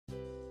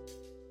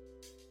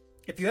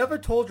If you ever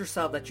told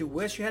yourself that you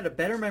wish you had a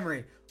better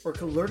memory or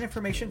could learn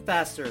information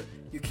faster,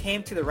 you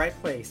came to the right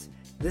place.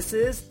 This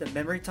is the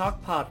Memory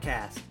Talk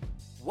Podcast.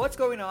 What's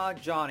going on?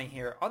 Johnny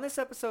here. On this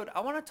episode, I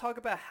want to talk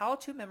about how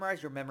to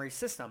memorize your memory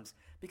systems,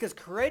 because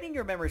creating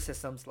your memory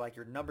systems, like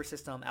your number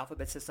system,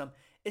 alphabet system,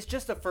 is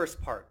just the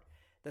first part.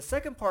 The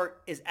second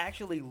part is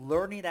actually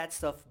learning that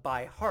stuff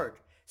by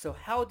heart. So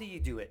how do you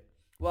do it?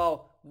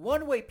 Well,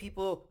 one way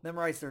people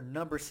memorize their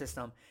number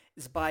system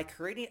is by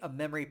creating a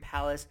memory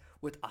palace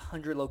with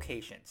 100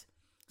 locations.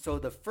 So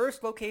the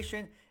first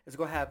location is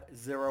going to have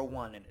 0,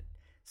 1 in it.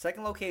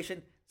 Second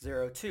location,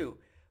 0, 2.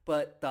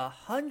 But the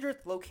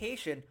 100th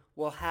location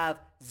will have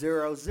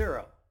 0,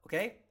 0,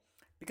 okay?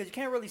 Because you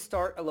can't really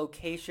start a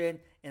location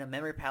in a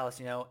memory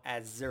palace,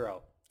 as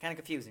 0. Kind of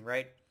confusing,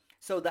 right?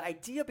 So the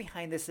idea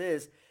behind this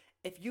is,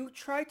 if you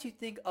try to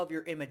think of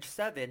your image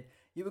 7,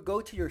 you would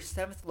go to your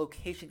 7th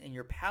location in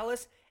your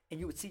palace and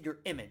you would see your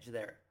image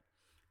there.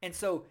 And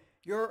so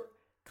you're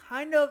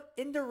kind of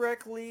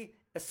indirectly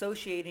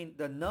associating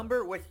the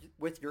number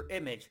with your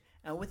image.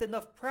 And with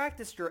enough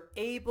practice, you're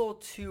able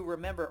to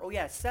remember, oh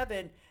yeah,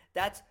 7,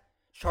 that's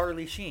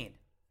Charlie Sheen.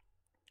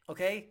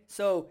 Okay?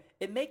 So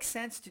it makes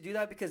sense to do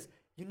that because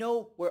you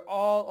know where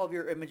all of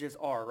your images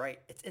are, right?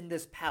 It's in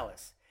this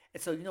palace.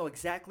 And so you know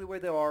exactly where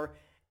they are,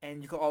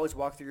 and you can always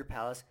walk through your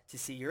palace to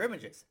see your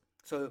images.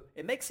 So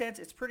it makes sense.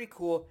 It's pretty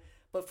cool.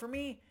 But for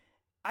me,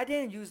 I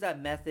didn't use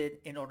that method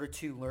in order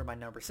to learn my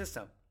number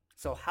system.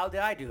 So how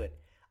did I do it?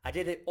 I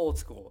did it old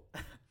school.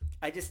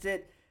 I just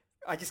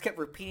kept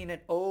repeating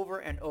it over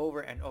and over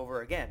and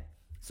over again.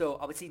 So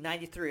I would see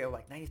 93. I was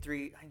like,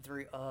 93,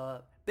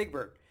 Big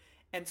Bird.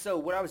 And so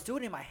what I was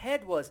doing in my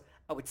head was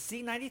I would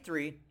see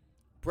 93,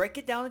 break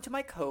it down into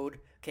my code.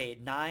 Okay,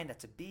 9,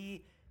 that's a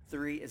B.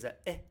 3 is a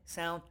eh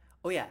sound.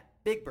 Oh yeah,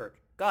 Big Bird.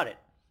 Got it.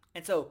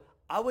 And so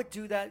I would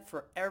do that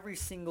for every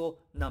single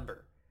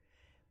number.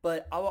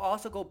 But I will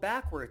also go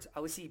backwards. I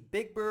would see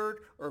Big Bird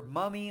or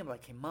Mummy. I'm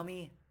like, hey,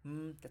 Mummy,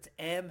 that's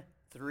M,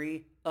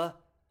 3,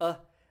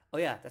 Oh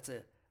yeah, that's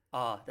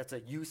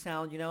a U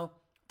sound,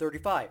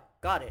 35.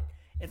 Got it.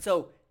 And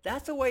so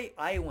that's the way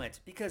I went,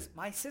 because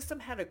my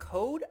system had a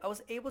code. I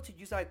was able to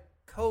use that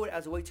code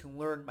as a way to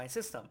learn my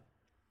system.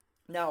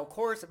 Now, of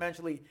course,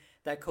 eventually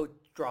that code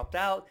dropped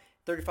out.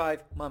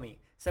 35, Mummy.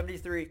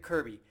 73,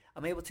 Kirby.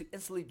 I'm able to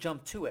instantly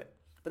jump to it.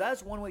 But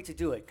that's one way to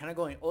do it, kind of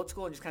going old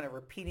school and just kind of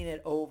repeating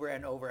it over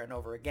and over and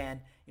over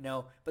again,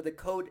 But the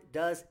code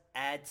does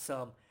add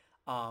some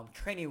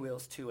training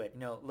wheels to it,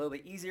 a little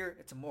bit easier.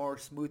 It's a more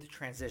smooth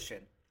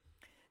transition.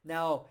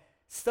 Now,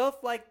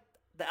 stuff like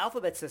the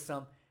alphabet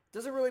system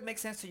doesn't really make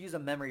sense to use a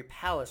memory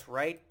palace,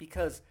 right?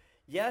 Because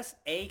yes,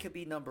 A could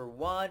be number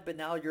 1, but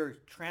now you're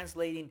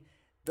translating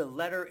the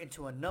letter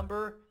into a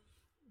number.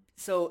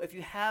 So if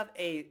you have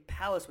a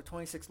palace with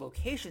 26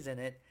 locations in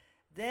it,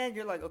 then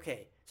you're like,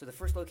 okay, so the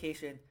first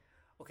location,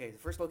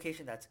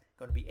 that's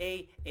going to be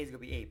A is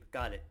going to be Ape.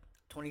 Got it.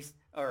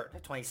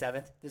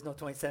 27th. There's no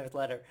 27th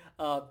letter.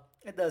 The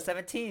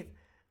 17th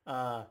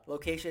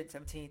location,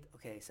 17th.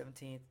 Okay,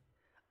 17th.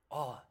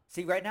 Oh,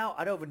 see, right now,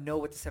 I don't even know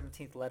what the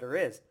 17th letter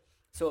is.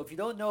 So if you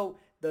don't know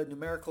the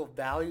numerical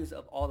values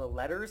of all the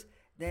letters,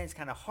 then it's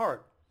kind of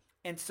hard.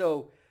 And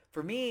so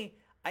for me,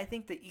 I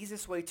think the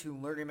easiest way to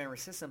learn your memory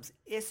systems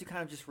is to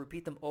kind of just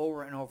repeat them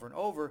over and over and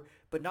over,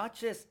 but not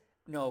just,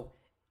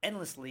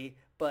 endlessly,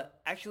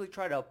 but actually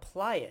try to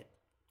apply it,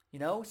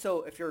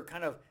 So if you're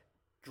kind of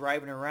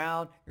driving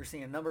around, you're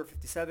seeing a number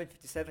 57,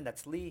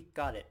 that's Lee,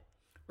 got it.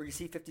 Or you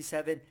see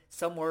 57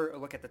 somewhere,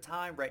 look at the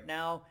time right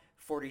now,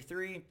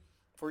 43,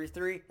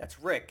 that's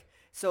Rick.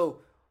 So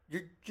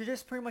you're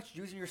just pretty much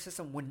using your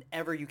system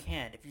whenever you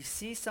can. If you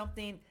see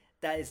something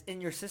that is in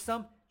your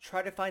system,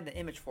 try to find the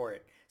image for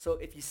it. So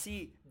if you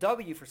see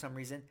W for some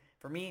reason,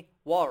 for me,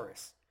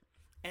 walrus.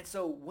 And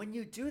so when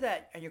you do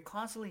that and you're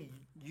constantly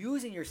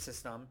using your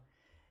system,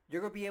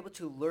 you're going to be able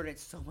to learn it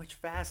so much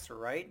faster,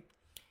 right?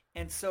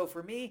 And so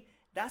for me,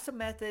 that's a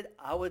method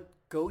I would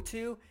go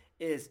to,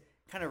 is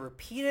kind of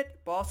repeat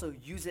it, but also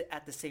use it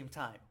at the same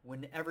time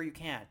whenever you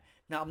can.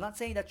 Now, I'm not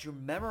saying that you're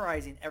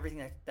memorizing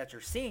everything that you're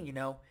seeing,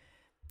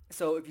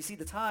 So if you see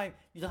the time,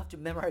 you don't have to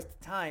memorize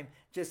the time.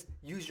 Just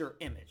use your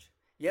image.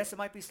 Yes, it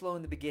might be slow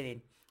in the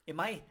beginning.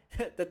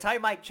 The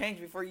time might change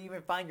before you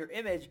even find your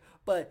image,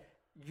 but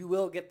you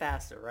will get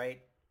faster,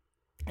 right?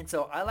 And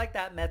so I like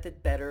that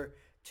method better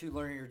to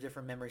learn your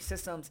different memory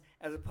systems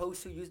as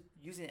opposed to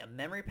using a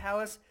memory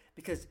palace,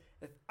 because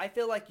I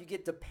feel like you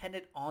get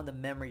dependent on the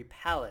memory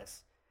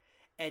palace,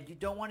 and you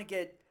don't want to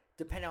get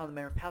dependent on the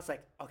memory palace.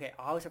 Like, okay,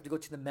 I always have to go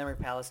to the memory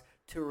palace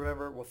to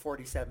remember what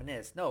 47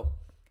 is. No,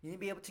 you need to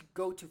be able to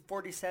go to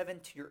 47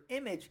 to your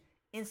image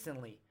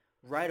instantly,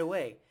 right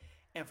away.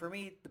 And for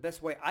me, the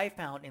best way I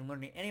found in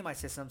learning any of my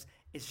systems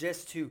is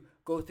just to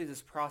go through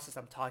this process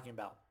I'm talking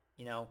about.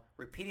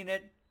 Repeating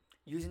it,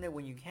 using it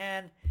when you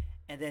can,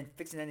 and then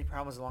fixing any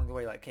problems along the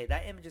way. Like, okay,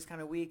 that image is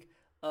kind of weak.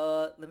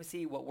 Let me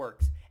see what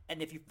works.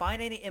 And if you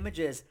find any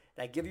images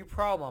that give you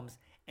problems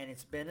and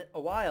it's been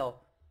a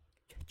while,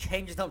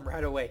 change them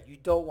right away. You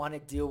don't want to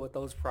deal with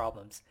those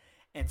problems.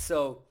 And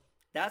so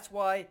that's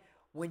why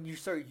when you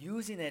start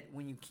using it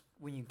when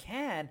you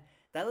can,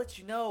 that lets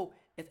you know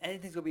if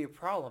anything's going to be a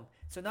problem.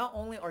 So not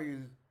only are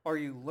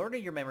you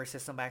learning your memory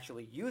system by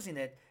actually using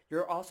it,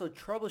 you're also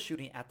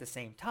troubleshooting at the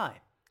same time,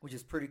 which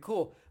is pretty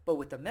cool. But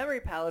with the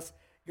Memory Palace,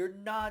 you're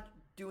not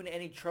doing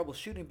any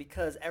troubleshooting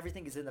because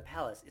everything is in the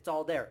palace. It's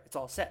all there. It's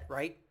all set,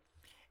 right?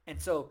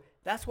 And so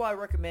that's why I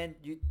recommend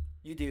you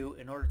do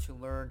in order to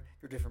learn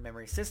your different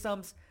memory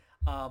systems.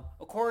 Of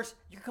course,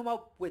 you can come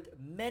up with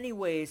many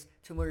ways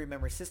to learn your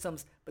memory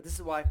systems, but this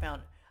is what I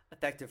found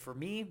effective for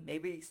me.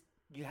 Maybe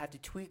you have to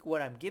tweak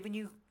what I'm giving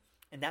you,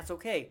 and that's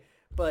okay.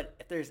 But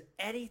if there's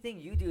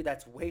anything you do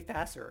that's way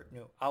faster,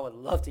 I would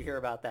love to hear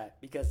about that,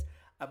 because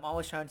I'm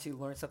always trying to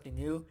learn something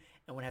new,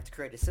 and when I have to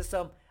create a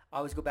system, I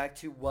always go back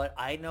to what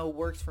I know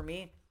works for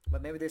me,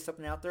 but maybe there's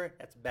something out there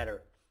that's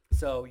better.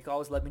 So you can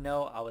always let me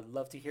know. I would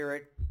love to hear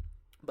it.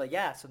 But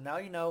yeah, so now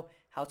you know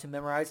how to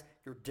memorize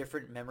your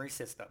different memory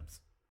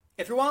systems.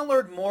 If you want to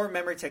learn more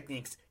memory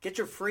techniques, get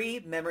your free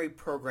memory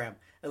program.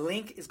 A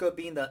link is going to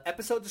be in the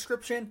episode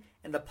description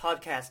and the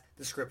podcast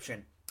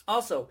description.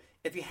 Also,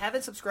 if you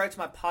haven't subscribed to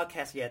my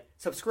podcast yet,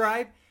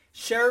 subscribe,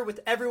 share it with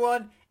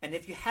everyone, and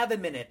if you have a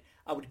minute,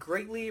 I would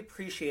greatly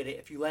appreciate it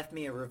if you left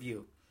me a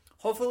review.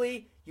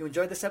 Hopefully, you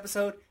enjoyed this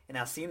episode, and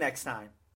I'll see you next time.